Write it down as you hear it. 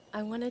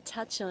I want to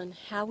touch on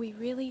how we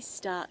really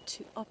start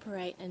to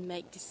operate and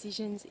make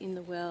decisions in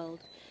the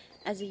world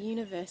as a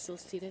universal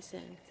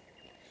citizen.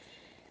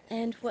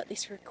 And what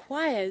this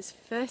requires,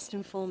 first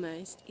and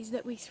foremost, is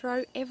that we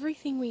throw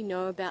everything we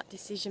know about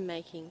decision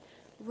making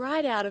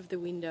right out of the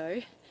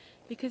window,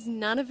 because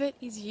none of it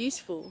is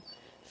useful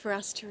for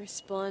us to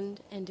respond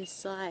and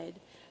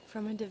decide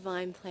from a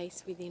divine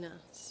place within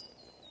us.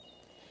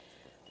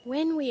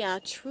 When we are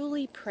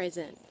truly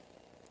present,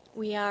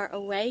 we are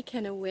awake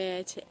and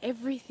aware to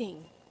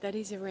everything that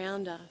is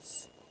around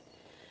us.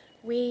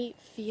 We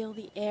feel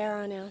the air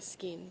on our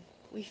skin.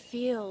 We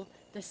feel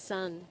the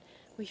sun.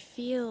 We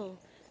feel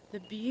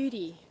the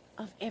beauty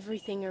of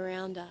everything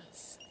around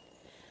us.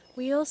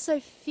 We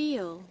also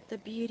feel the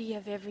beauty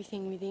of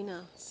everything within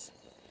us.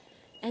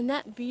 And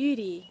that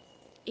beauty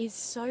is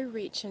so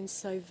rich and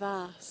so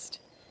vast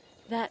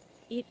that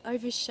it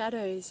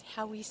overshadows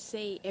how we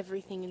see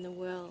everything in the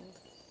world.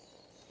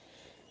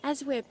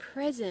 As we're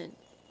present,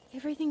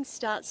 everything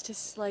starts to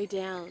slow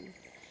down,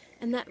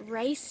 and that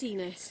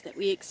raciness that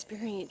we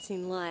experience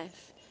in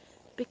life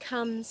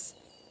becomes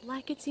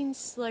like it's in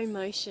slow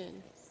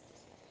motion.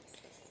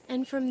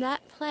 And from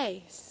that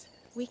place,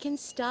 we can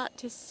start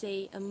to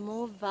see a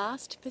more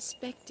vast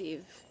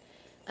perspective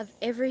of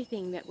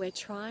everything that we're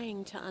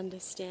trying to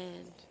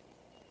understand.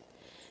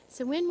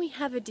 So when we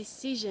have a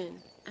decision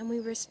and we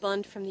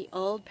respond from the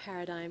old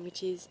paradigm,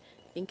 which is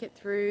think it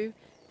through,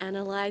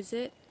 analyze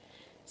it,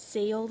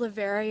 see all the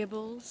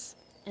variables,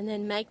 and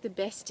then make the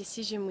best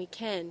decision we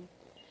can,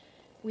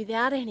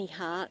 without any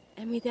heart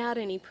and without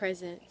any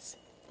presence,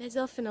 there's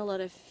often a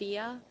lot of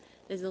fear,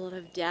 there's a lot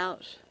of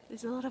doubt,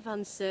 there's a lot of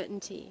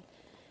uncertainty,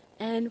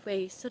 and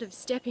we're sort of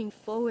stepping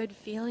forward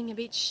feeling a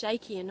bit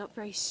shaky and not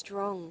very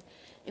strong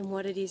in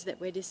what it is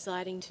that we're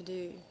deciding to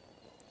do.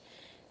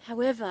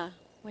 However,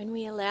 when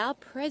we allow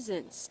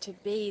presence to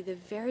be the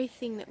very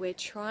thing that we're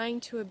trying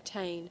to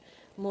obtain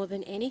more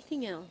than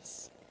anything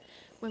else,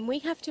 when we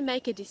have to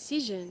make a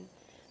decision,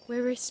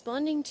 we're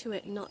responding to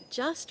it not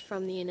just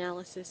from the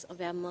analysis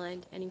of our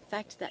mind, and in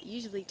fact that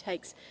usually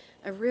takes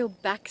a real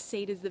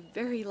backseat as the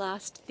very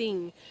last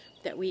thing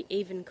that we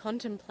even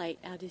contemplate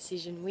our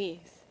decision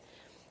with.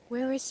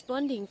 We're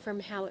responding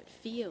from how it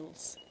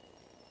feels.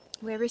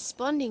 We're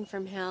responding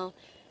from how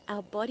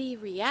our body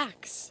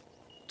reacts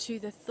to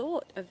the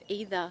thought of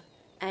either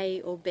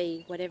A or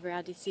B, whatever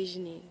our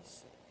decision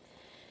is.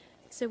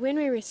 So when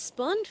we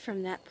respond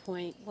from that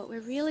point, what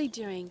we're really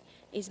doing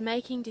is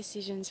making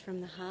decisions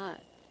from the heart.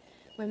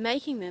 We're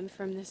making them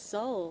from the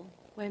soul.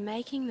 We're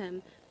making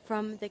them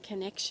from the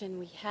connection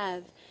we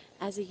have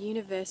as a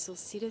universal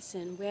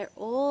citizen, where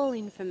all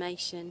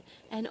information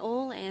and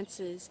all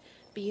answers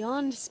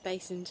beyond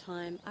space and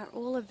time are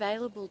all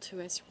available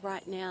to us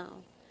right now.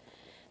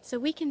 So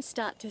we can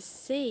start to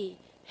see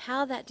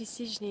how that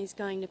decision is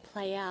going to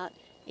play out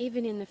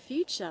even in the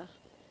future,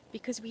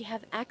 because we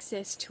have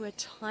access to a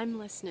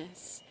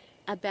timelessness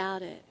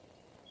about it.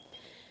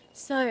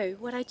 So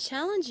what I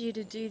challenge you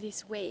to do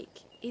this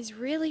week is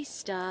really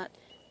start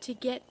to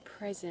get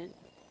present.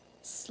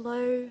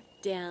 Slow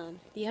down.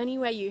 The only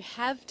way you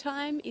have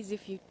time is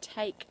if you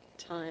take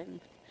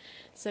time.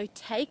 So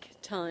take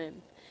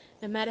time.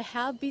 No matter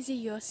how busy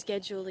your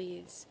schedule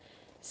is,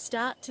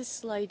 start to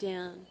slow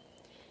down.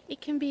 It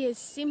can be as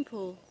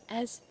simple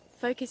as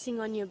focusing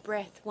on your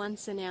breath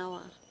once an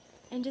hour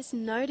and just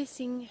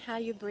noticing how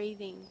you're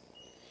breathing.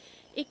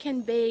 It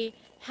can be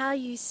how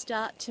you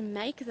start to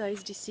make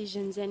those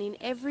decisions, and in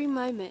every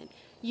moment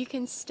you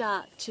can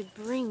start to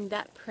bring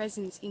that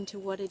presence into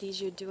what it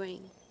is you're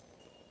doing.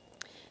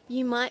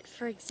 You might,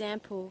 for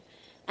example,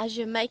 as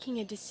you're making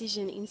a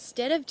decision,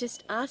 instead of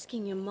just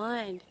asking your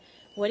mind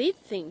what it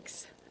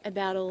thinks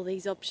about all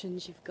these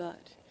options you've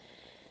got,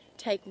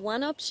 take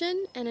one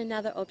option and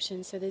another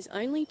option, so there's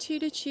only two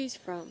to choose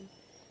from.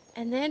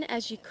 And then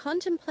as you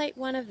contemplate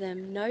one of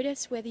them,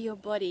 notice whether your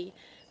body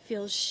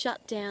feels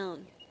shut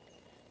down.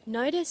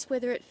 Notice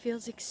whether it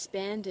feels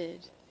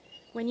expanded.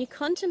 When you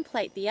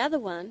contemplate the other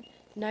one,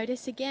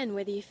 notice again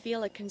whether you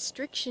feel a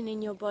constriction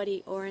in your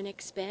body or an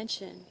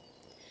expansion.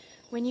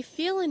 When you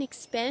feel an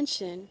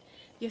expansion,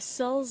 your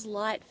soul's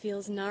light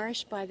feels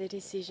nourished by the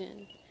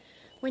decision.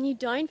 When you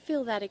don't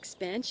feel that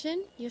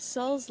expansion, your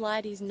soul's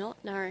light is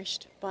not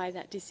nourished by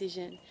that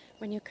decision.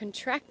 When you're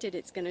contracted,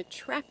 it's going to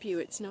trap you.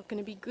 It's not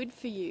going to be good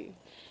for you.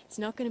 It's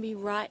not going to be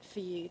right for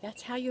you.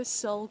 That's how your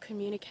soul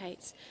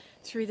communicates,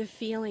 through the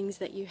feelings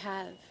that you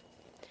have.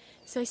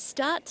 So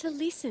start to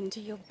listen to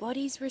your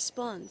body's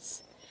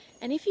response.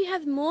 And if you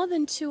have more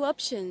than two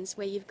options,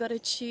 where you've got to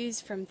choose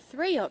from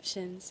three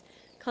options,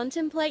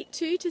 contemplate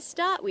two to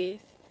start with,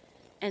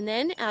 and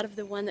then out of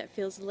the one that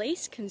feels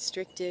least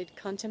constricted,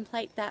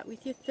 contemplate that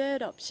with your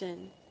third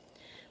option.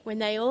 When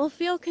they all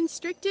feel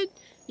constricted,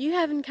 you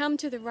haven't come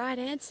to the right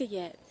answer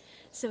yet.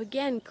 So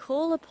again,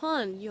 call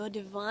upon your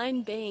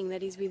divine being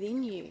that is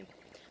within you,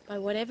 by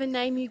whatever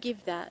name you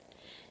give that,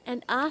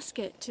 and ask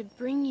it to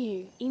bring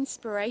you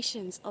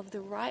inspirations of the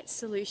right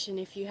solution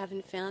if you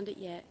haven't found it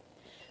yet.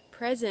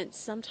 Presence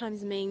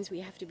sometimes means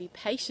we have to be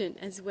patient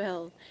as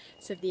well.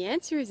 So if the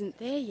answer isn't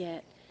there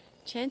yet,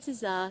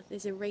 chances are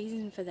there's a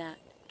reason for that.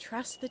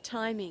 Trust the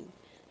timing.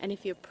 And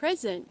if you're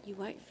present, you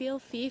won't feel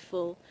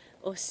fearful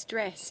or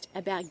stressed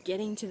about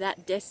getting to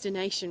that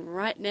destination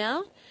right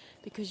now,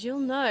 because you'll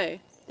know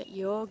that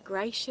your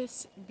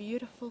gracious,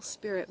 beautiful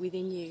spirit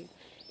within you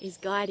is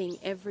guiding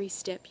every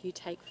step you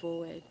take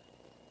forward.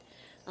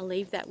 I'll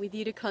leave that with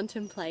you to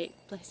contemplate.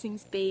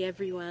 Blessings be,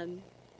 everyone.